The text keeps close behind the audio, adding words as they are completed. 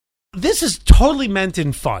this is totally meant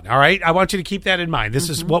in fun, all right? I want you to keep that in mind. This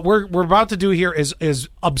is what we're about to do here is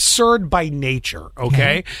absurd by nature,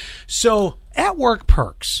 okay? So, at work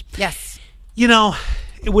perks. Yes. You know,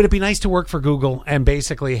 would it be nice to work for Google and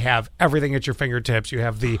basically have everything at your fingertips? You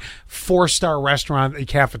have the 4-star restaurant, the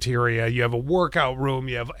cafeteria, you have a workout room,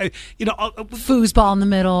 you have, Foosball in the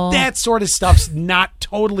middle. that sort of stuff's not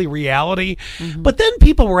totally reality. But then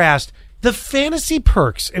people were asked, the fantasy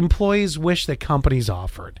perks employees wish that companies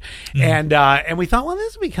offered. And we thought, well,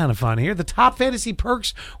 this would be kind of fun here. The top fantasy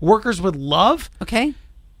perks workers would love. Okay.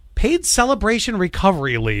 Paid celebration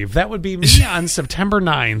recovery leave. That would be me on September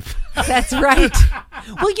 9th. That's right.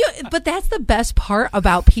 Well, but that's the best part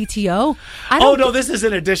about PTO. No, this is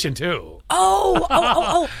in addition to.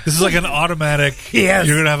 Oh. This is like an automatic. Yes.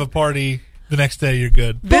 You're going to have a party. The next day, you're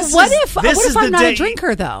good. But what if I'm not a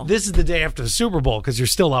drinker, though? This is the day after the Super Bowl because you're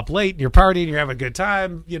still up late and you're partying, you're having a good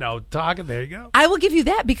time, talking. There you go. I will give you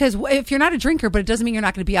that because if you're not a drinker, but it doesn't mean you're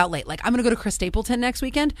not going to be out late. Like, I'm going to go to Chris Stapleton next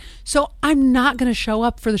weekend, so I'm not going to show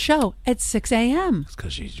up for the show at 6 a.m. It's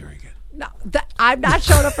because she's drinking. No, I'm not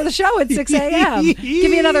showing up for the show at 6 a.m.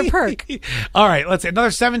 Give me another perk. All right, let's see. Another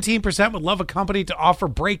 17% would love a company to offer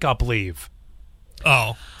breakup leave.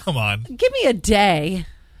 Oh, come on. Give me a day.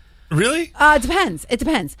 Really? It depends. It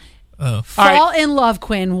depends. Oh. Fall in love,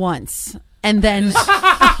 Quinn, once. And then...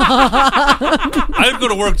 I'd go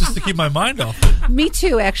to work just to keep my mind off it. Me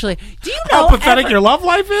too, actually. Do you know how pathetic your love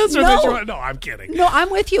life is? Or No. No, I'm kidding. No, I'm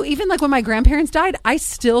with you. Even like when my grandparents died, I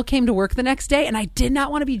still came to work the next day, and I did not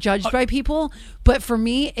want to be judged by people. But for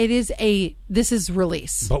me, this is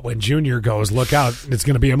release. But when Junior goes, look out. It's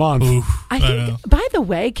going to be a month. Oof, I think, by the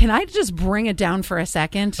way, can I just bring it down for a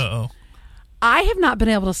second? Uh-oh. I have not been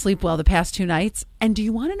able to sleep well the past 2 nights. And do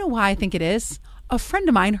you want to know why I think it is? A friend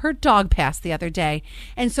of mine, her dog passed the other day.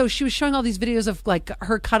 And so she was showing all these videos of like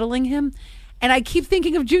her cuddling him. And I keep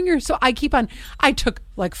thinking of Junior. So I took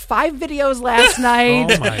like 5 videos last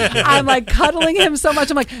night. Oh my God. I'm like cuddling him so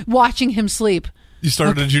much. I'm like watching him sleep. You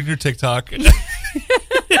started a Junior TikTok.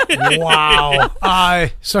 Wow.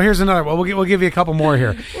 So here's another one. We'll give you a couple more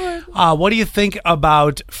here. What do you think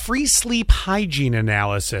about free sleep hygiene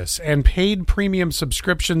analysis and paid premium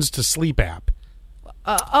subscriptions to sleep app?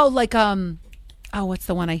 What's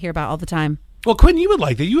the one I hear about all the time? Well, Quinn, you would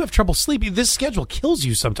like that. You have trouble sleeping. This schedule kills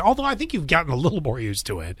you sometimes. Although I think you've gotten a little more used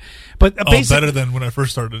to it. But better than when I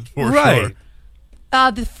first started, for sure.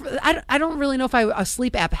 I don't really know if a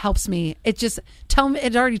sleep app helps me. It just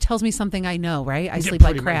it already tells me something I know, right? I sleep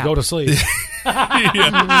like crap. Go to sleep. This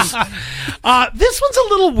one's a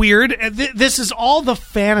little weird. This is all the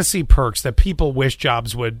fantasy perks that people wish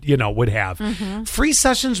jobs would have. Mm-hmm. Free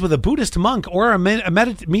sessions with a Buddhist monk or a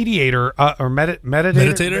meditator.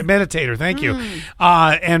 Thank you.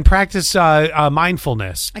 And practice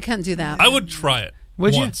mindfulness. I couldn't do that. I would try it.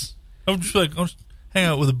 Would once. I would just be like, I'll just hang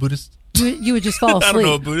out with a Buddhist. You would just fall asleep. I don't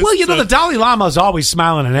know a Buddhist. Well, the Dalai Lama is always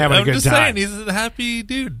smiling and having a good time. I'm just saying, he's a happy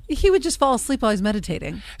dude. He would just fall asleep while he's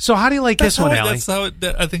meditating. So how do you like this one, Allie?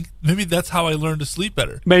 I think maybe that's how I learned to sleep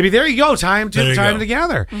better. Maybe there you go. Time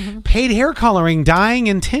together. Mm-hmm. Paid hair coloring, dyeing,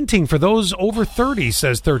 and tinting for those over 30,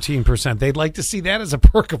 says 13%. They'd like to see that as a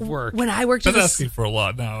perk of work. When I worked that's asking for a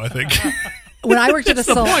lot now, I think. When I worked at a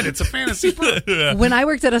salon, point. It's a fantasy perk. Yeah. When I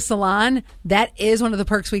worked at a salon, that is one of the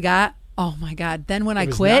perks we got. Oh my God. Then when I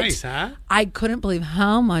quit, nice, huh? I couldn't believe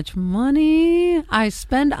how much money I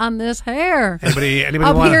spend on this hair. Anybody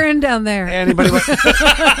up here and down there.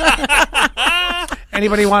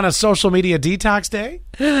 Anybody want a social media detox day?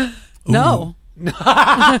 No.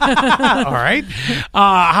 All right.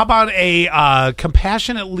 How about a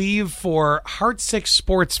compassionate leave for heartsick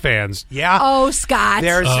sports fans? Yeah. Oh, Scott.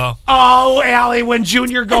 Allie, when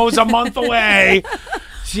Junior goes a month away.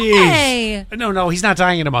 Jeez. Hey. No, he's not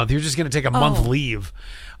dying in a month. You're just going to take a month leave.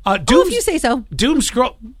 If you say so. Doom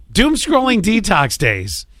scrolling detox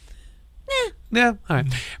days. Yeah. All right.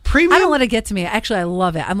 I don't let it get to me. Actually, I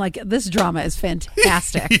love it. I'm like, this drama is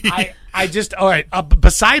fantastic. All right.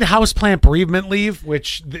 Beside houseplant bereavement leave,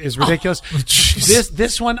 which is ridiculous.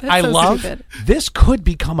 This one I love. Stupid. This could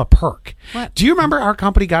become a perk. What? Do you remember our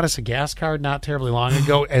company got us a gas card not terribly long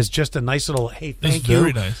ago as just a nice little, hey, thank you.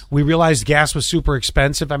 Very nice. We realized gas was super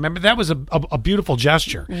expensive. I remember that was a beautiful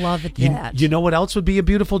gesture. Love it. You know what else would be a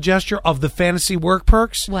beautiful gesture of the fantasy work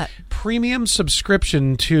perks? What? Premium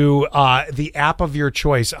subscription to the app of your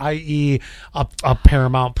choice, i.e. a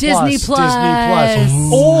Paramount Disney Plus.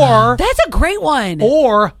 Or that's a great one.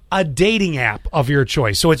 Or a dating app of your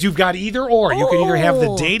choice. So you've got either or. You can either have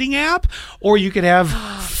the dating app or you could have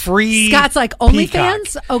free Scott's like Peacock.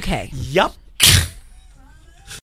 OnlyFans? Okay. Yep.